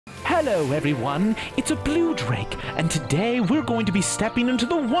Hello everyone, it's a Blue Drake, and today we're going to be stepping into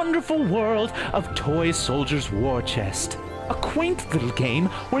the wonderful world of Toy Soldiers War Chest. A quaint little game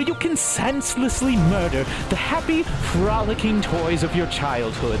where you can senselessly murder the happy, frolicking toys of your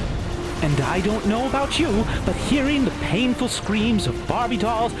childhood. And I don't know about you, but hearing the painful screams of Barbie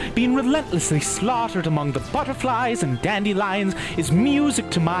dolls being relentlessly slaughtered among the butterflies and dandelions is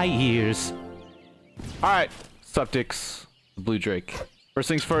music to my ears. Alright, sup dicks, Blue Drake. First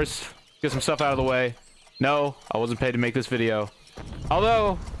things first, get some stuff out of the way. No, I wasn't paid to make this video.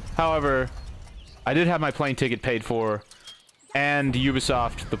 Although, however, I did have my plane ticket paid for, and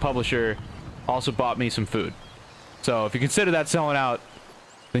Ubisoft, the publisher, also bought me some food. So if you consider that selling out,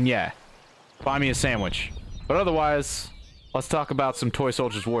 then yeah, buy me a sandwich. But otherwise, let's talk about some Toy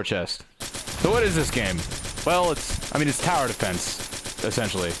Soldiers War Chest. So what is this game? Well, it's tower defense,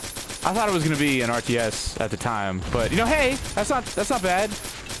 essentially. I thought it was gonna be an RTS at the time, but you know, hey, that's not bad.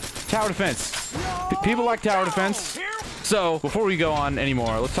 Tower defense. People like tower defense. So before we go on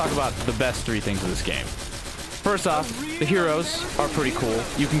anymore, let's talk about the best three things of this game. First off, the heroes are pretty cool.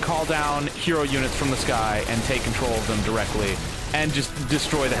 You can call down hero units from the sky and take control of them directly and just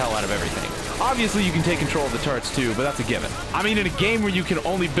destroy the hell out of everything. Obviously, you can take control of the turrets too, but that's a given. I mean, in a game where you can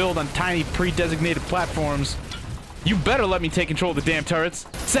only build on tiny pre-designated platforms, you better let me take control of the damn turrets.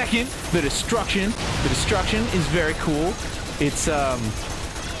 Second, the destruction. The destruction is very cool. It's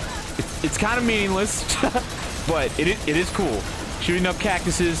kind of meaningless, but it is cool. Shooting up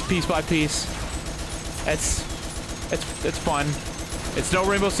cactuses piece by piece. It's fun. It's no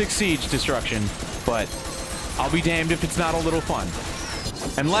Rainbow Six Siege destruction, but I'll be damned if it's not a little fun.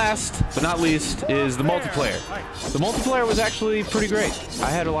 And last but not least is the multiplayer. The multiplayer was actually pretty great.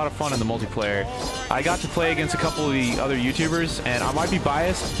 I had a lot of fun in the multiplayer. I got to play against a couple of the other YouTubers, and I might be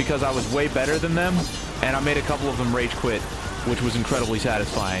biased because I was way better than them, and I made a couple of them rage quit, which was incredibly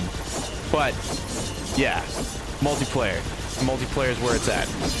satisfying. But yeah, multiplayer. Multiplayer is where it's at.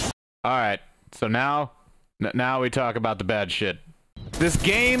 Alright, so now we talk about the bad shit. This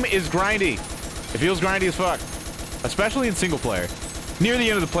game is grindy. It feels grindy as fuck, especially in single player. Near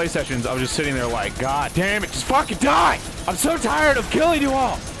the end of the play sessions, I was just sitting there like, God damn it, just fucking die! I'm so tired of killing you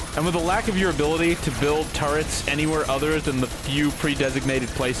all! And with the lack of your ability to build turrets anywhere other than the few pre-designated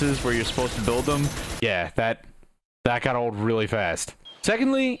places where you're supposed to build them, yeah, that got old really fast.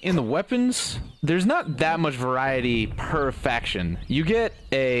 Secondly, in the weapons, there's not that much variety per faction. You get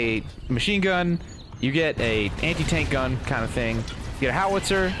a machine gun, you get a anti-tank gun kind of thing, you get a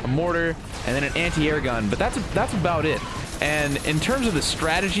howitzer, a mortar, and then an anti-air gun, but that's about it. And in terms of the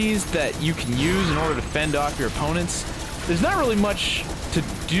strategies that you can use in order to fend off your opponents, there's not really much to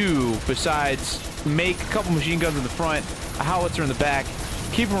do besides make a couple machine guns in the front, a howitzer in the back,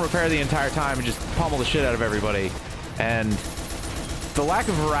 keep them repaired the entire time, and just pummel the shit out of everybody. And the lack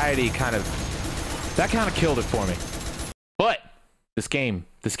of variety kind of killed it for me. But this game,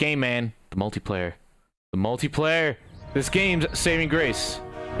 man, the multiplayer, this game's saving grace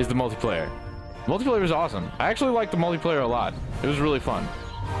is the multiplayer. Multiplayer was awesome. I actually liked the multiplayer a lot. It was really fun.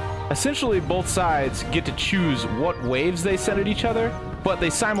 Essentially, both sides get to choose what waves they send at each other, but they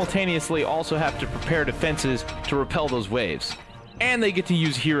simultaneously also have to prepare defenses to repel those waves. And they get to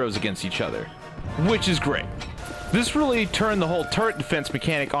use heroes against each other, which is great. This really turned the whole turret defense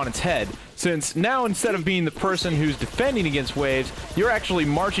mechanic on its head, since now instead of being the person who's defending against waves, you're actually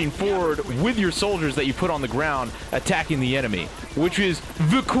marching forward with your soldiers that you put on the ground, attacking the enemy, which is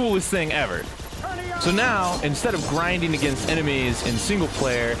the coolest thing ever. So now, instead of grinding against enemies in single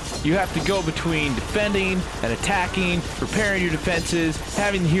player, you have to go between defending and attacking, repairing your defenses,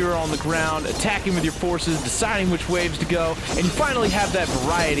 having the hero on the ground, attacking with your forces, deciding which waves to go, and you finally have that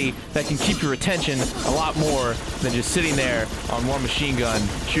variety that can keep your attention a lot more than just sitting there on one machine gun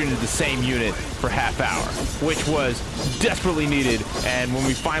shooting at the same unit for half hour, which was desperately needed. And when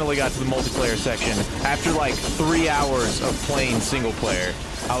we finally got to the multiplayer section, after like 3 hours of playing single player,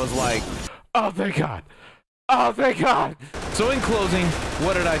 I was like, oh, thank God. Oh, thank God. So in closing,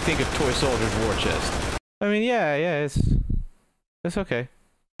 what did I think of Toy Soldiers War Chest? I mean, yeah, it's okay.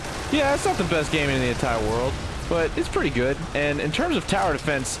 Yeah, it's not the best game in the entire world, but it's pretty good. And in terms of tower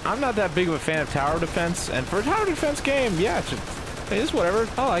defense, I'm not that big of a fan of tower defense. And for a tower defense game, yeah, it's whatever.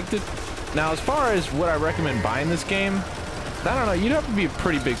 I liked it. Now, as far as what I recommend buying this game, I don't know, you'd have to be a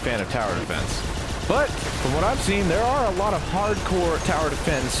pretty big fan of tower defense. But from what I've seen, there are a lot of hardcore tower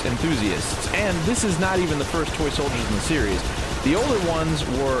defense enthusiasts, and this is not even the first Toy Soldiers in the series. The older ones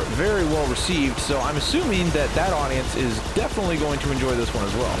were very well received, so I'm assuming that audience is definitely going to enjoy this one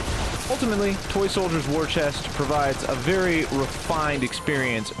as well. Ultimately, Toy Soldiers War Chest provides a very refined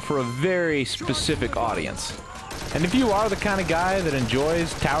experience for a very specific audience. And if you are the kind of guy that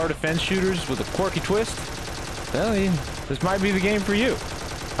enjoys tower defense shooters with a quirky twist, well, this might be the game for you.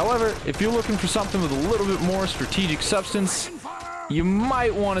 However, if you're looking for something with a little bit more strategic substance, you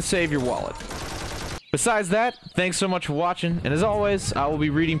might want to save your wallet. Besides that, thanks so much for watching, and as always, I will be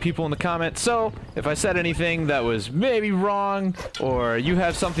reading people in the comments, so if I said anything that was maybe wrong, or you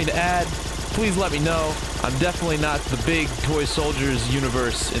have something to add, please let me know. I'm definitely not the big Toy Soldiers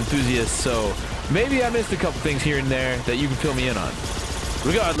universe enthusiast, so maybe I missed a couple things here and there that you can fill me in on.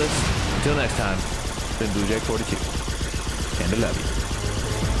 Regardless, until next time, it's been BlueJack42, and I love you.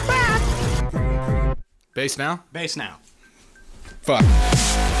 Base now? Base now. Fuck.